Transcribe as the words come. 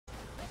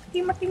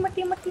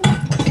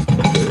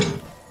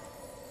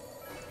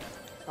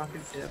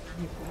Pocket zip.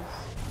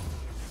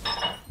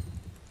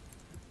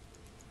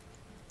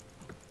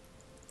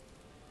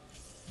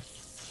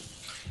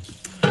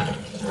 I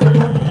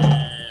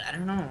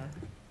don't know.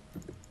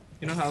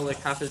 You know how like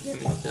half his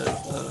damage does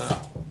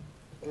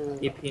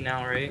AP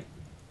now, right?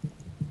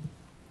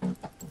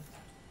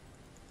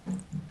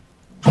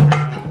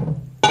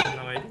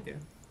 No idea.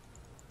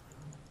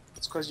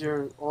 It's because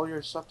all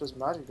your stuff does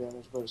magic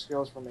damage, but it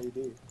scales from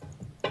AD.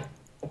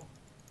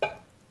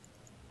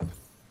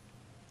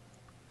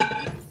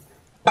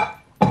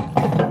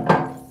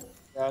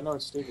 Yeah, I know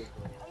it's stupid,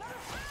 but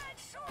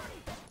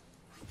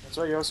that's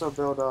why you also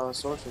build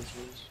sorcerer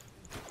shoes.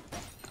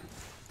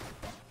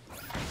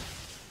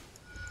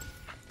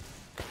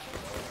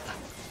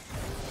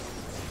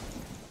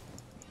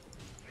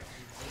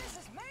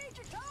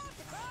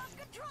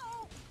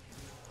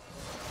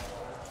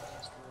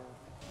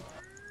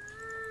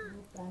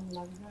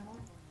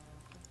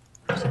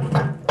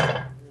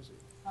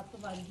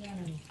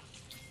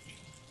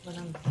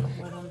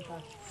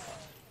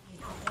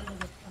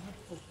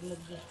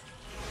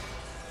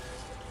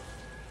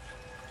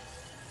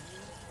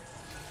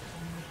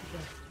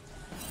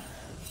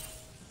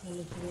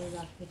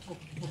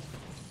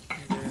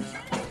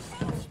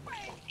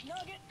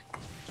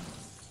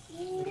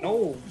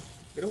 No!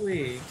 Get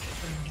away.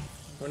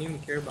 Don't even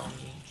care about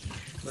me.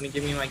 Don't even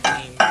give me my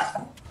game.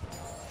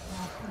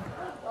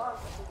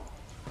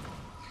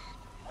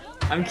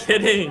 I'm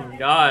kidding,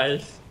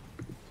 gosh.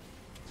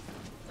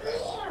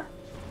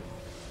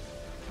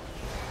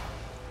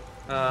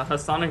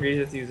 Hassan agrees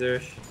with you,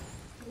 Zersh.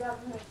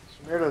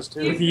 Shamir does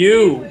too. With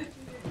you!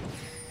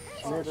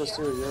 Shamir does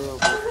too, you're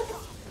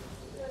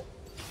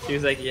She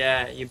was like,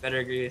 yeah, you better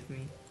agree with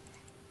me.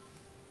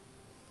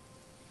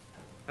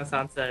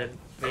 Hassan said,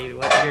 wait,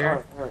 what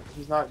here? Alright,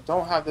 he's not,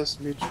 don't have this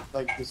mutual,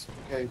 like this,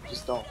 okay,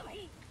 just don't.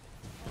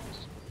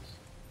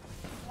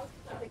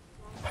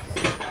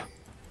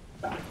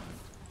 Have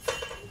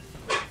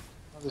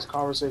this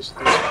conversation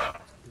through.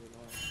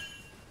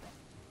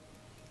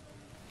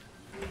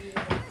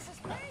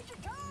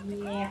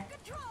 Yeah.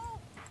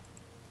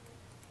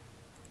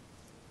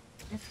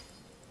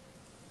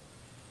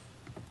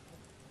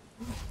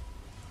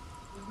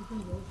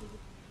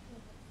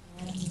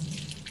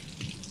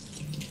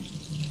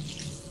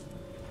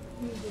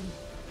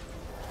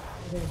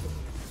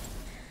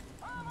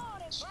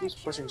 She keeps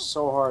pushing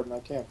so hard and I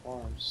can't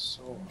farm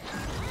so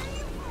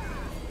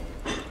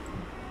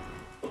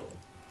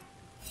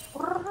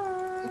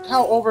hard. Look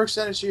how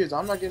overextended she is.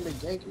 I'm not getting a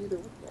gank either.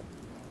 What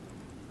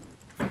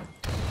the?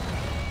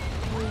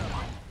 Oh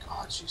my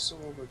god, she's so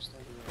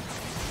overextended.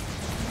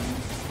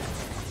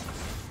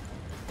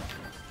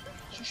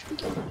 She should be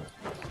getting.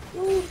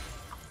 Ooh.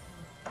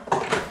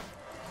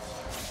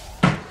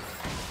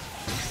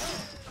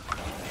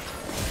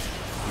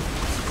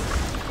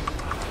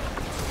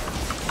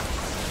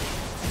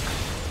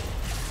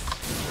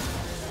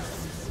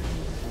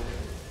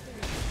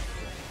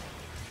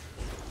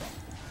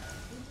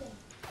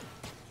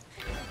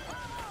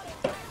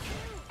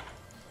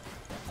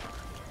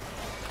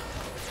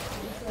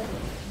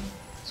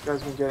 This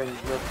guy's been getting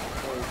ripped.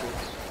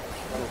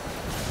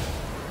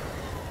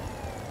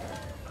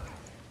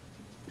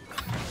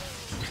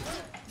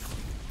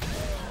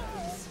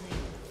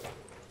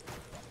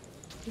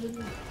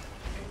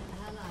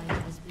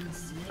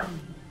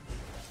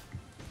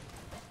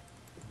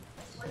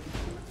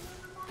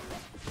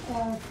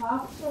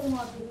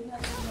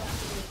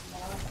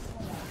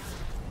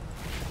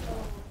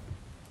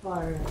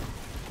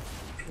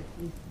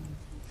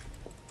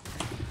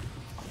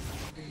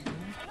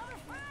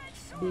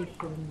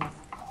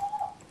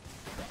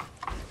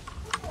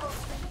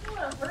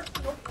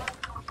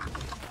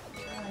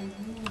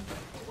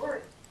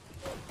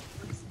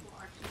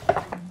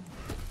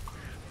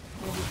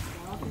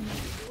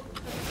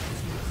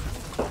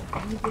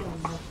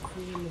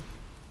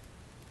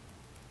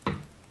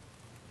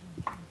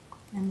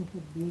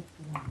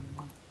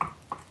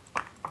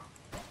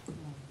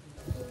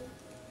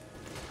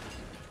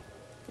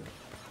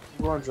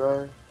 I'm going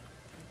dry.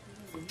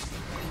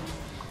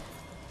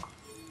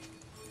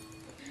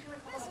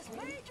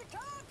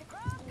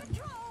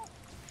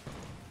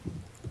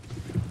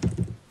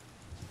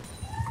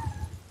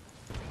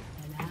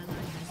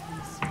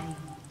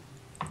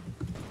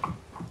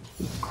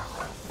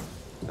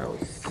 That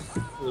was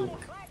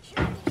fluke.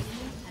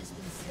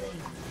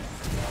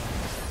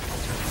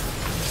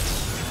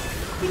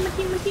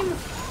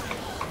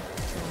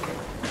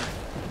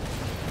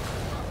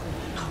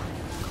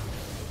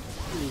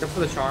 Go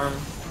for the charm.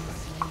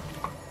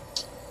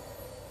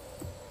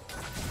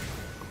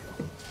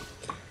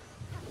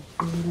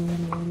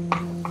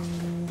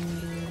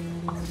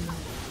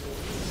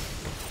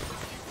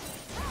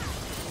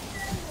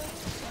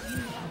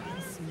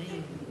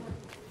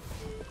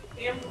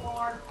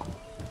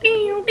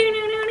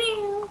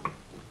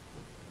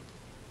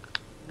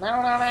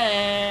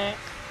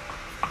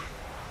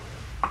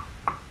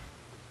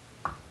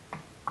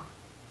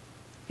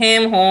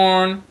 Ham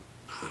horn.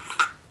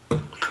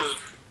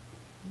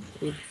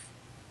 Oops.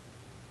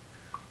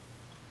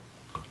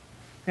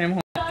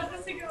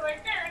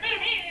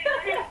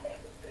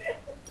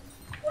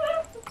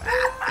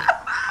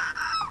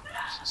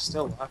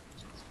 still laughing.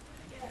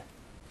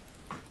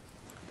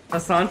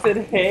 Hassan said,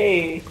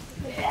 hey.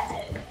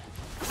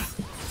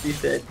 He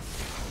said.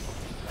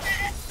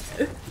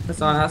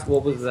 Hassan asked,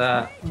 what was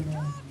that?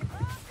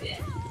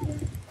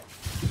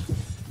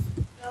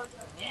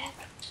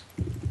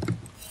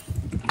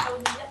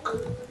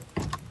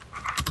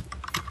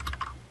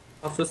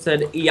 Also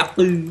said,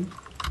 Yahoo.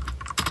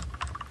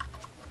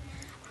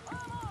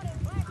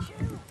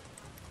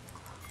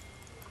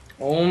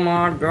 Oh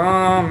my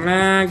god,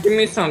 man. Give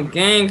me some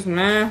gangs,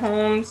 man,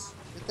 Holmes.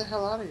 Get the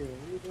hell out of here.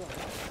 What are you doing?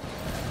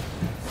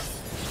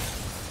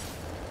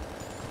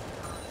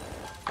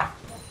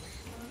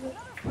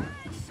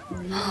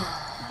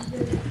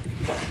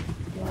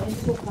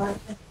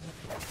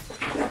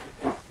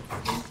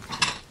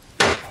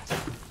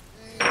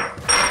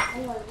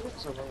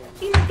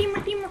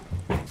 Team.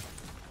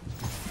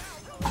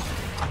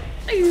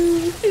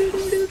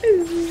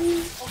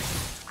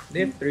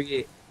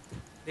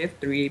 They have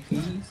three AP,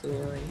 so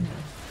yeah.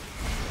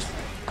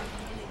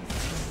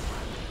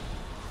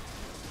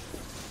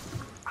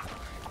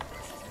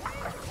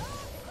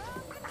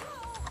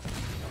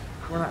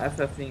 We're not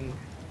FFing.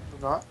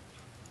 We're not?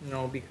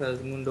 No,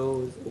 because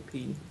Mundo is OP.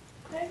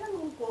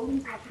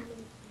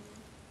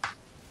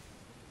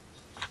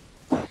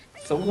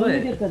 So what?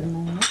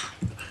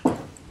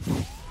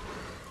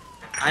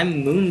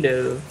 I'm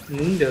Mundo.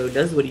 Mundo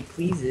does what he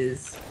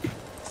pleases.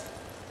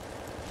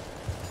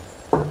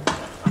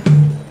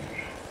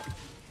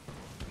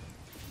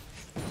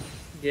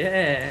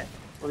 Yeah.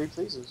 What he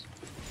pleases.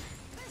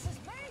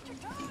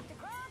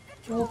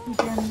 Oh,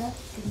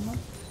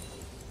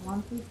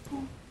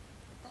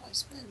 I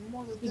spent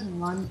more than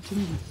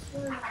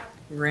that.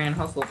 Grand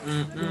hustle.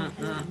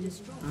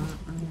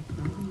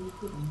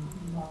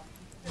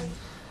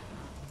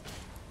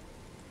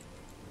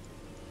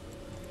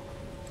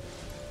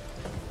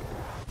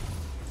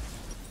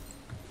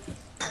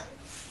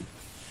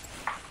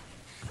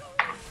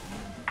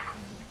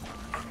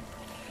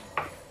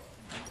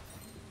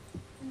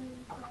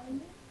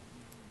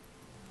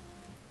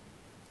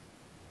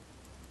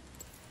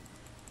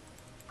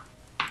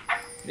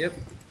 Yep.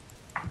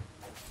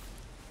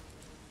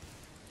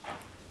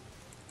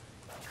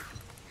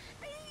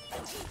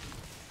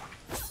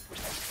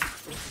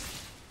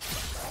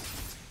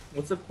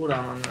 What's the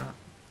cooldown on that?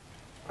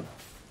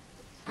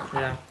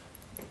 Yeah.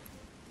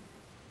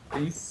 Are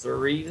you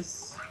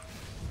serious?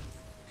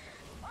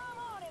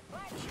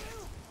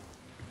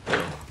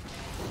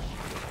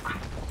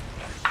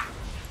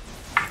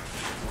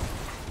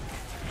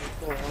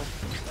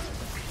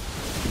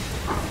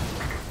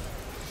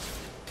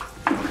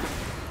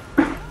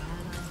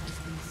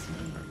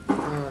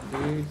 Oh,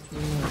 dude.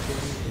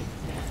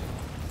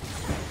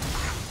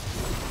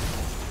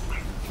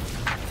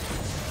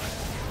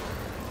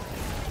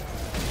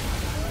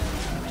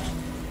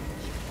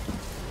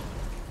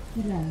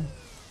 Yeah.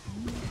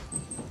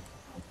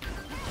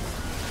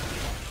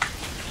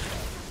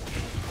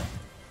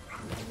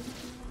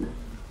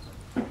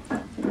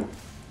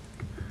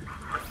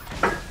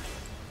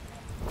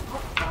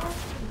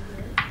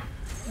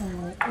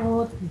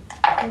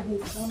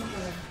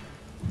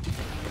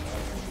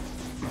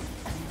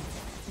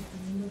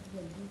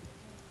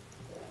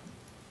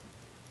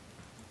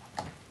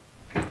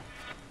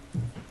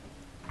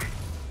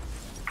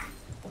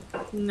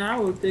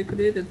 Now we'll take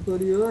credit for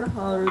your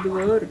hard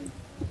work.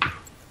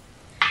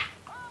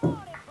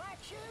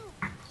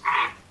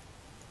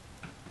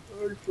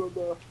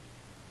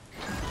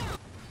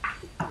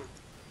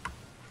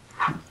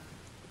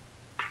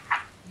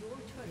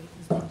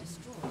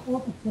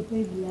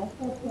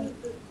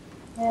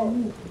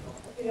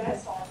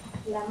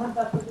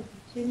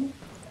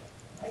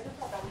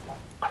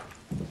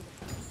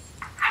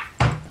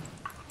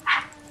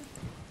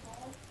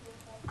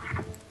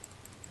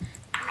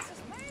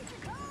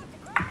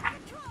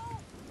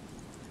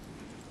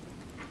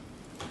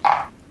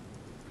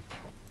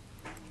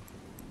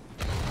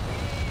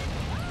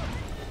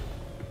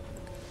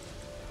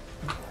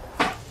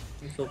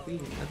 It's OP,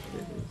 that's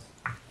what it is.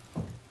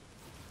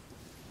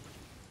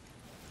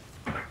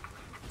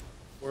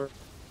 Work.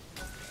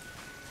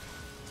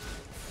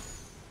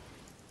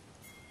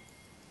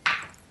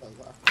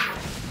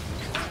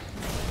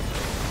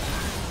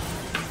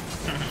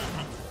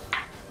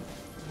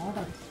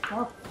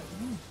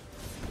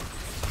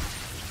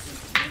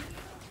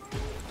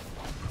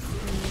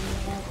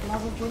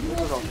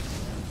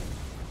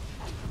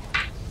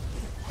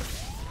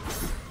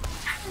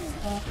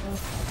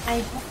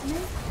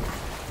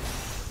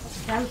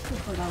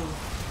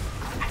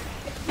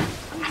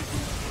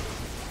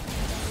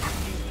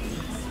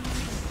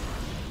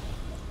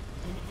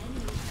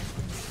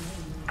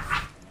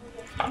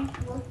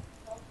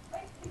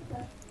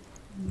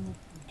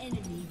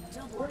 Enemy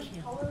double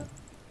kill.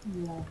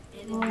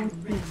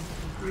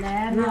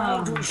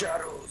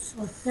 Shadows.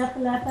 Step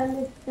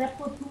step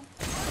or two.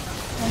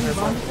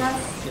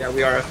 Yeah,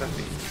 we are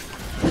FFing.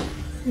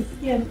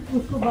 इसके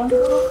उसको बंद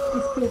करो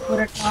इसके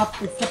ऊपर top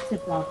पे सबसे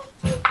top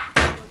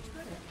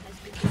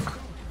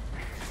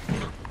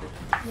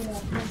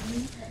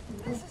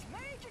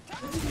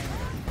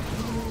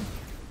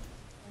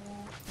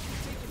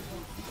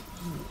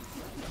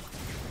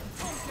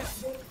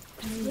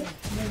Oh,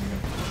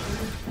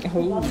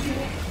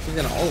 he's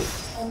gonna ult.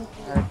 I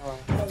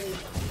don't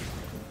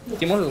know.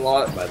 Team won a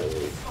lot, by the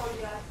way.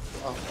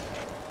 Oh.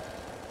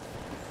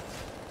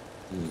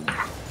 I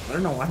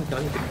don't know why he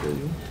thought he could kill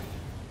you.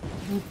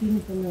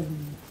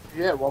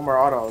 Yeah, one more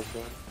auto is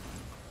good.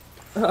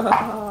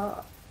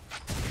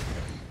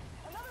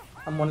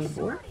 I'm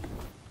 1-4.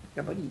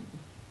 Yeah, buddy.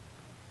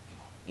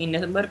 Ain't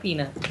nothing but a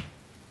peanut.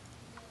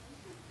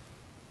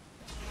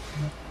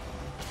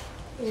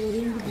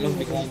 You must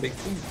be going big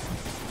too.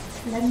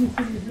 Let me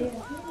see there.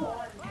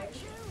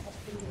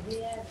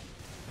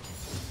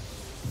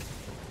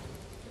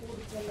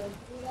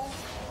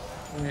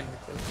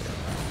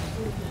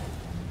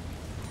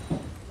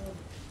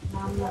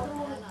 An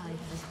ally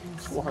has been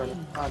slain. One.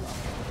 I know.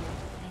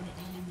 An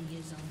enemy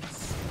is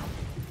unstoppable.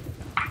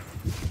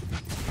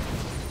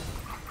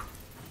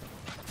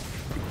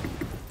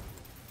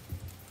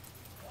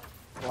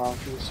 Wow,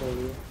 he's so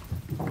weird.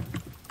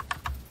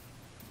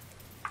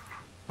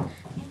 An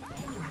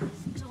enemy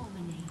is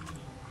dominating.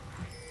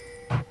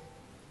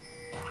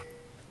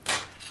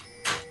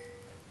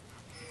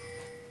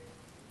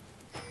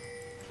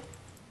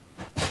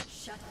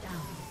 Shut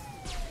down.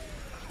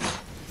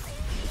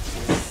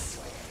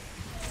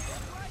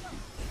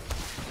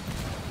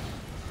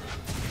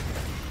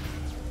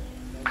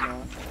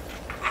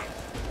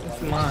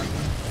 Come on.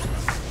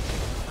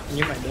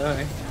 You might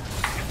die.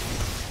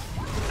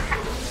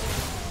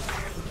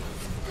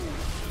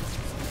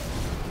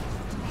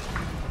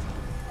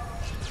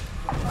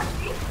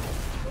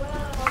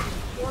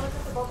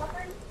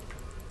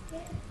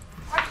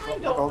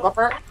 Gold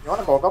upper? You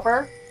want a gold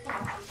upper?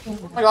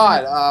 Oh my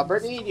god,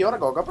 Brittany, do you want a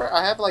gold upper?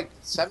 I have like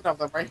 7 of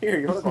them right here.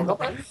 You want a gold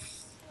upper?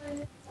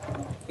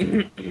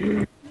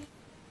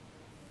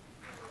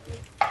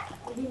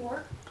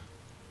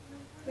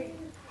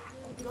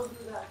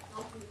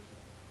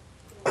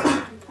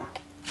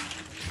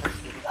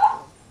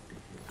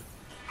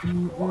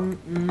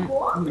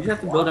 We just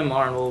have to build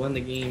MR and we'll win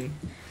the game.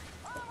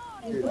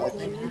 Dude, I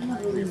think An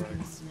ally has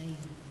been slain.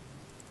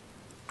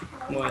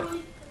 What?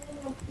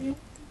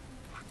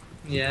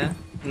 Yeah.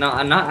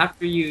 No, not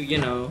after you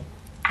know.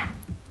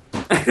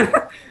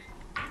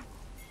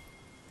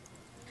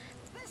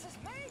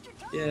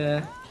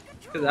 Yeah.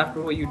 Because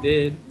after what you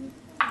did.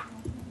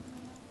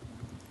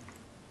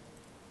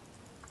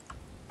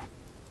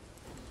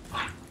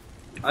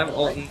 I have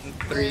ult in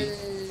 3.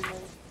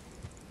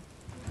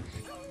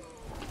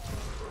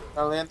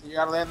 You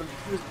gotta land them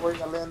Q's, boy. You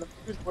gotta land them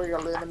Q's, boy. You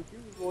gotta land them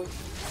Q's, boy.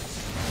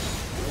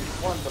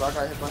 One, but I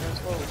got hit by his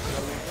slow.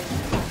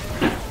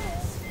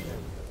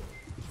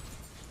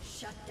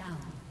 Shut down.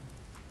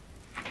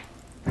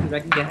 If I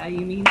can get how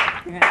you mean?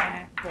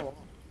 Oh.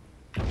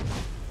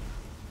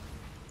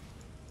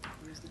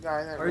 Who's the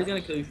guy that? Or he's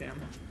gonna kill you, fam.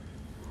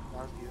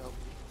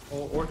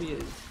 Or he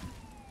is.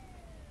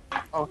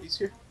 Oh, he's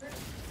here.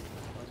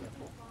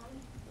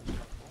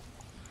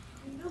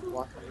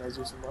 Watch you guys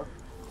do some work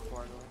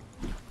before I go.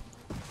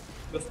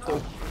 Let's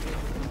go.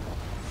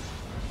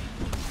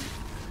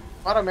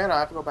 I'm out of mana, I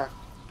have to go back.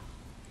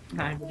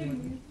 Hi.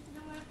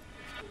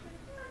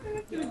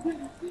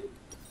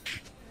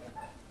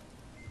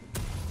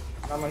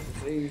 I might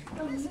save.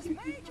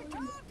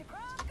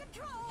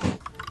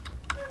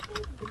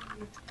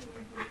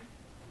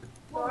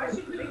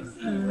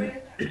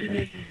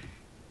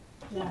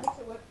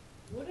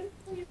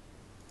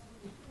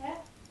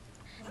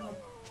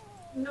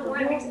 No, I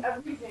mix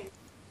everything.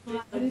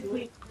 No.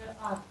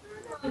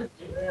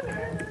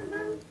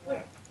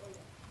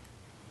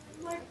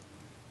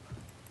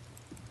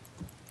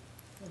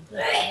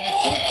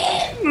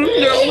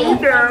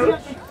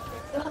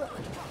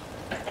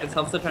 It's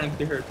helps her trying to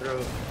clear her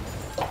throat.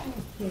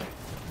 Yeah.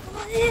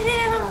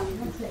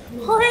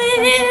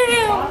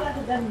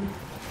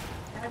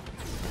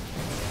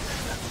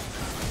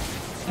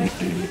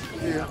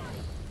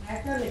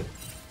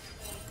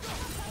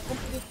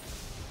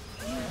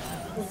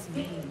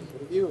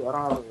 You, I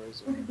don't have a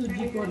razor.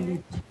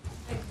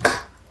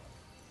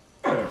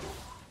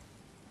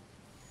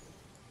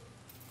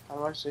 How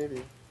do I save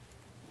you?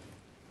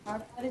 I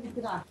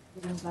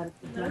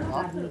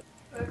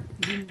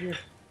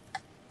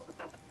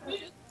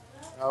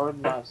would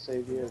not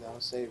save you, that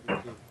would save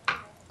you.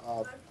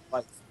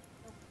 Life.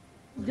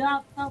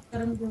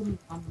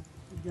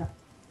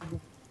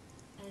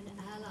 An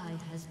ally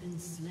has been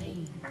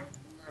slain.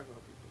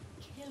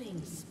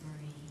 Killing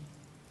spree.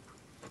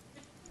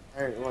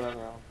 Alright, whatever, I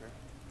don't care.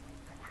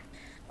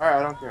 Alright, I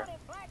don't care.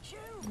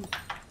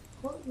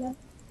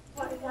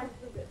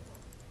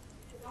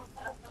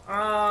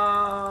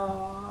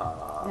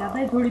 ज्यादा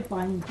ही थोड़ी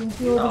पानी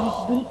क्योंकि वो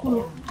बिल्कुल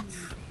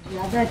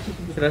ज्यादा अच्छी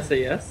Should I say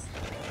yes?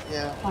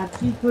 Yeah.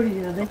 पानी थोड़ी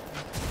ज्यादा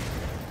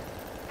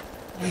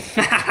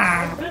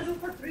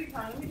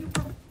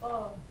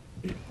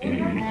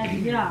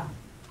yeah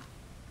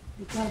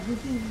because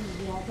this is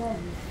ज्यादा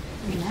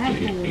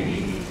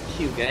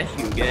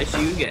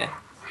Sugar.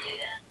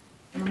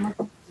 नमक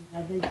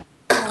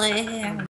ज्यादा